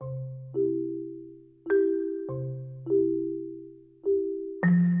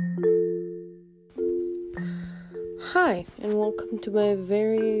Hi, and welcome to my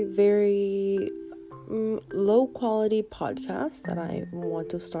very, very low quality podcast that I want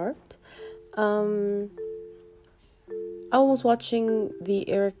to start. I was watching the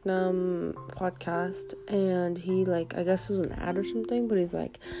Eric Nam podcast, and he I guess it was an ad or something, but he's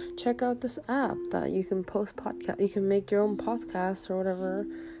like, check out this app that you can post podcast, you can make your own podcast or whatever,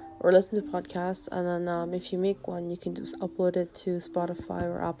 or listen to podcasts, and then if you make one, you can just upload it to Spotify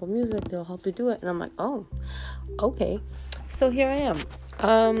or Apple Music. They'll help you do it. And I'm like, oh, okay. So here I am.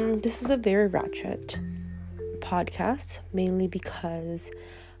 This is a very ratchet podcast, mainly because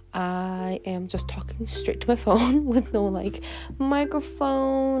I am just talking straight to my phone with no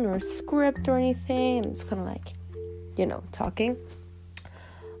microphone or script or anything. I'm just kind of talking.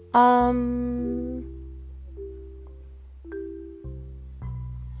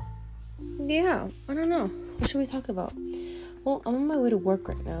 Yeah, I don't know. What should we talk about? Well, I'm on my way to work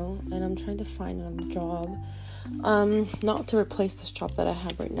right now, and I'm trying to find another job. Not to replace this job that I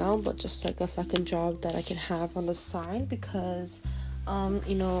have right now, but just a second job that I can have on the side, because I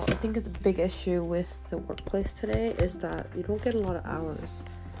think it's a big issue with the workplace today is that you don't get a lot of hours.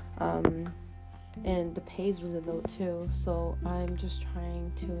 And the pay is really low too, so I'm just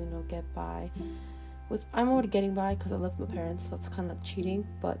trying to, get by. I'm already getting by because I live with my parents, so that's kind of like cheating,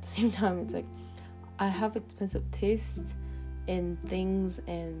 but at the same time, it's like, I have expensive taste in things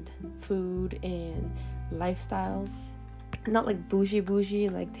and food and lifestyle. Not like bougie,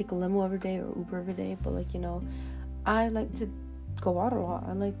 like take a limo every day or Uber every day, but I like to go out a lot.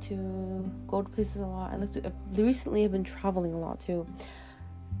 I like to go to places a lot. Recently I've been traveling a lot too.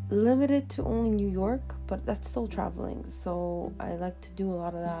 Limited to only New York, but that's still traveling, so I like to do a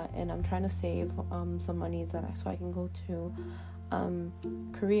lot of that, and I'm trying to save some money so I can go to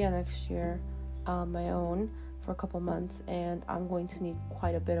Korea next year, my own, for a couple months, and I'm going to need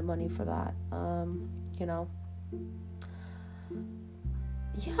quite a bit of money for that.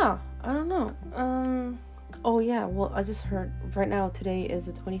 Yeah, I don't know. Oh yeah, well, I just heard right now, today is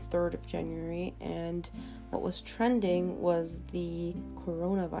the 23rd of January, and what was trending was the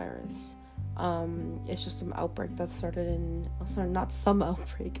coronavirus. It's just some outbreak that started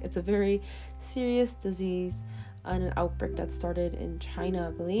it's a very serious disease and an outbreak that started in China,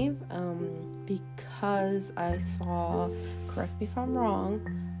 I believe, because I saw, correct me if I'm wrong,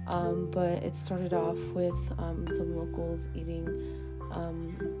 but it started off with some locals eating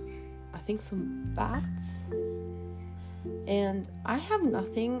I think some bats, and I have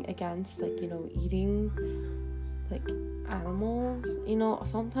nothing against eating animals.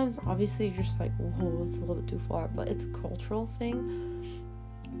 Sometimes obviously you're just like, whoa, it's a little bit too far, but it's a cultural thing,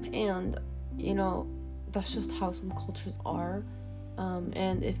 and that's just how some cultures are,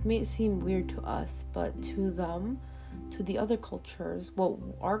 and it may seem weird to us, but to them, to the other cultures,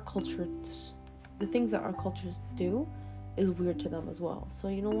 our cultures, the things that our cultures do is weird to them as well. So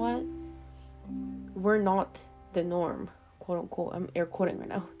you know what, we're not the norm, quote unquote. I'm air quoting right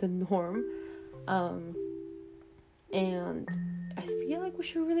now, the norm, and I feel like we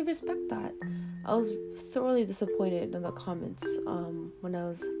should really respect that. I was thoroughly disappointed in the comments when I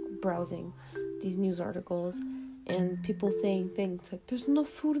was browsing these news articles, and people saying things like, there's enough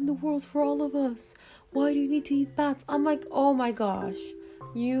food in the world for all of us, why do you need to eat bats? I'm like, oh my gosh,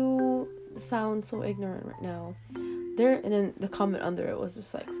 you sound so ignorant right now. And then the comment under it was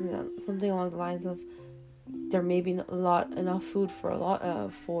just like something along the lines of, there may be enough food for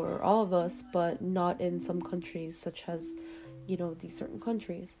all of us, but not in some countries, such as these certain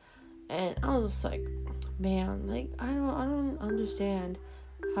countries. And I was just like, man, I don't understand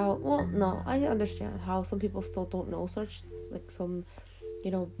how. Well, no, I understand how some people still don't know such some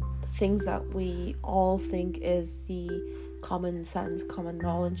things that we all think is the common sense, common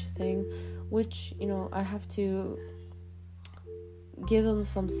knowledge thing, which I have to give them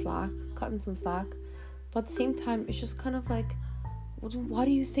some slack, cut them some slack. But at the same time, it's just kind of like, why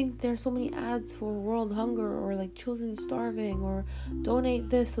do you think there's so many ads for world hunger, or children starving, or donate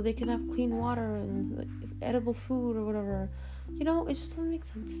this so they can have clean water and edible food or whatever? It just doesn't make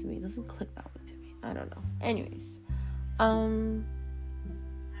sense to me. It doesn't click that way to me. I don't know. Anyways, what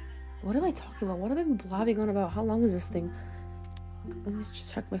am I talking about? What have I been blabbing on about? How long is this thing? Let me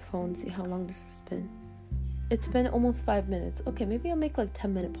just check my phone, see how long this has been. It's been almost 5 minutes. Okay, maybe I'll make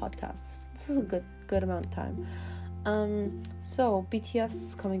 10-minute podcasts. This is a good amount of time. So BTS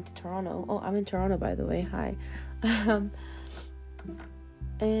is coming to Toronto. Oh, I'm in Toronto, by the way. Hi.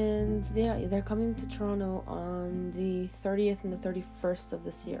 And yeah, they're coming to Toronto on the 30th and the 31st of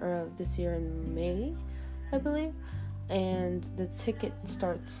this year in May, I believe. And the ticket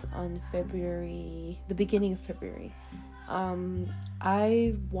starts on the beginning of February.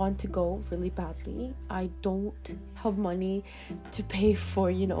 I want to go really badly. I don't have money to pay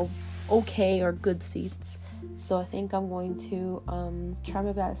for, okay or good seats. So I think I'm going to try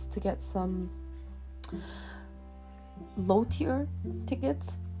my best to get some low tier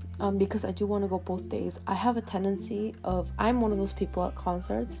tickets, because I do want to go both days. I have a tendency I'm one of those people at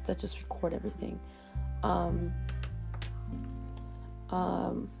concerts that just record everything.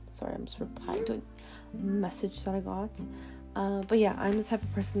 Sorry, I'm just replying to a message that I got. But yeah, I'm the type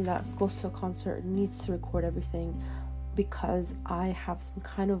of person that goes to a concert and needs to record everything, because I have some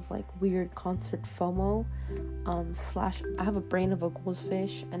kind of like weird concert FOMO, / I have a brain of a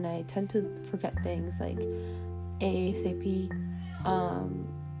goldfish, and I tend to forget things like ASAP.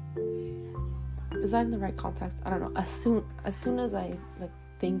 Is that in the right context? I don't know. As soon as I like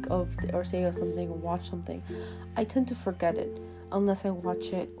think of or say of something or watch something, I tend to forget it unless I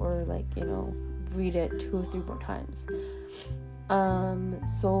watch it or like read it 2 or 3 more times.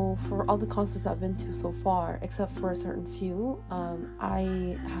 So for all the concerts I've been to so far, except for a certain few,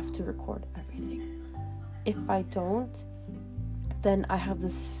 I have to record everything. If I don't, then I have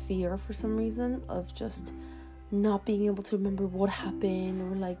this fear for some reason of just not being able to remember what happened,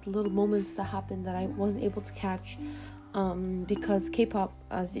 or like little moments that happened that I wasn't able to catch, because K-pop,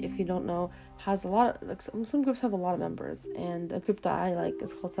 if you don't know, has a lot of, like, some groups have a lot of members, and a group that I like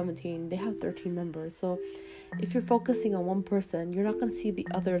is called 17. They have 13 members, so if you're focusing on one person, you're not going to see the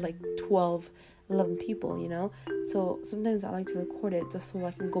other like 11 people, so sometimes I like to record it just so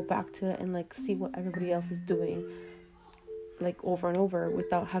I can go back to it and like see what everybody else is doing, like over and over,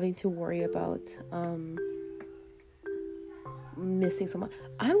 without having to worry about missing someone.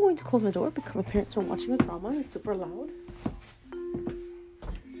 I'm going to close my door because my parents are watching a drama and it's super loud.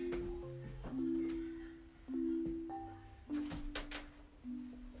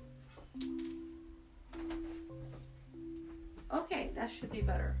 Okay, that should be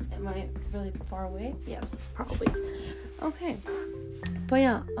better. Am I really far away? Yes, probably. Okay. But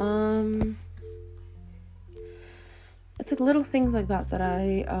yeah, it's like little things like that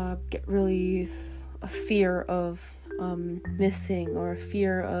I get really a fear of missing, or a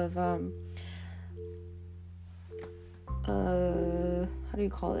fear of how do you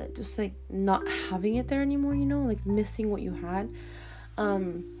call it, just like not having it there anymore, like missing what you had.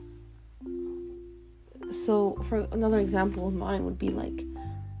 So for another example of mine would be like,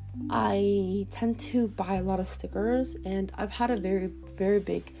 I tend to buy a lot of stickers, and I've had a very, very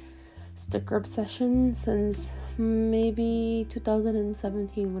big sticker obsession since maybe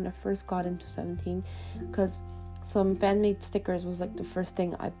 2017, when I first got into 17, because some fan-made stickers was like the first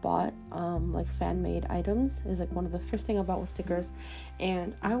thing I bought. Like fan-made items is like one of the first thing I bought was stickers,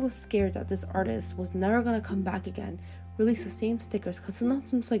 and I was scared that this artist was never gonna come back again, release the same stickers, because it's not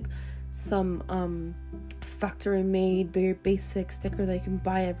some factory made very basic sticker that you can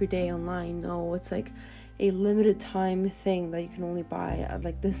buy every day online. No, it's like a limited time thing that you can only buy at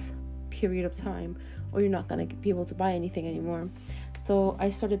like this period of time, or you're not gonna be able to buy anything anymore. So I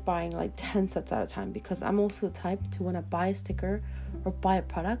started buying like 10 sets at a time, because I'm also the type to, when I buy a sticker or buy a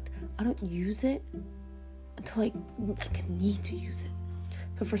product, I don't use it until I need to use it.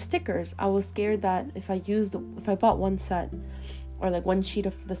 So for stickers, I was scared that if I bought one set or like one sheet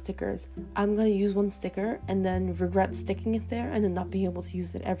of the stickers, I'm gonna use one sticker and then regret sticking it there and then not being able to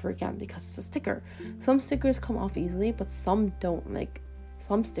use it ever again, because it's a sticker. Some stickers come off easily, but some don't. Like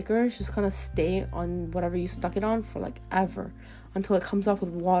some stickers just kind of stay on whatever you stuck it on for like ever, until it comes off with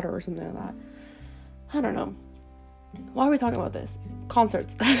water or something like that. I don't know. Why are we talking about this?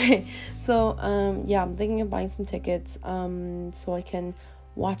 Concerts. Okay. So, yeah, I'm thinking of buying some tickets, so I can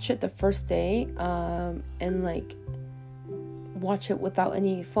watch it the first day, and like watch it without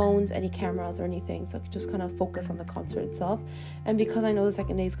any phones, any cameras or anything, so I could just kind of focus on the concert itself. And because I know the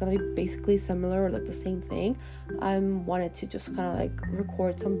second day is going to be basically similar or like the same thing, I wanted to just kind of like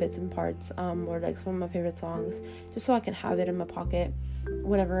record some bits and parts, or like some of my favorite songs, just so I can have it in my pocket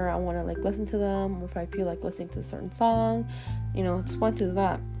whenever I want to like listen to them, or if I feel like listening to a certain song, just want to do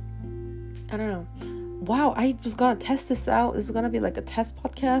that. I don't know. Wow, I was gonna test this out. This is gonna be like a test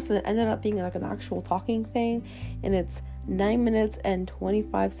podcast, and it ended up being like an actual talking thing, and it's 9 minutes and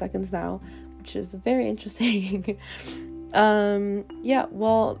 25 seconds now, which is very interesting. Yeah,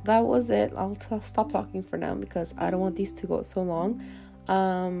 well, that was it. I'll stop talking for now because I don't want these to go so long.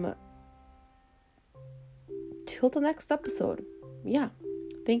 Till the next episode. Yeah,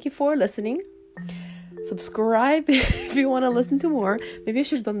 thank you for listening. Subscribe if you want to listen to more. Maybe I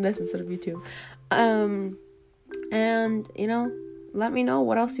should have done this instead of YouTube. And let me know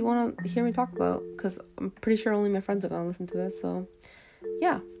what else you want to hear me talk about, because I'm pretty sure only my friends are going to listen to this. So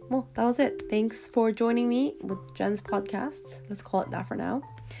yeah, well, that was it. Thanks for joining me with Jen's podcast. Let's call it that for now.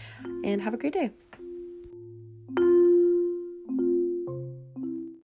 And have a great day.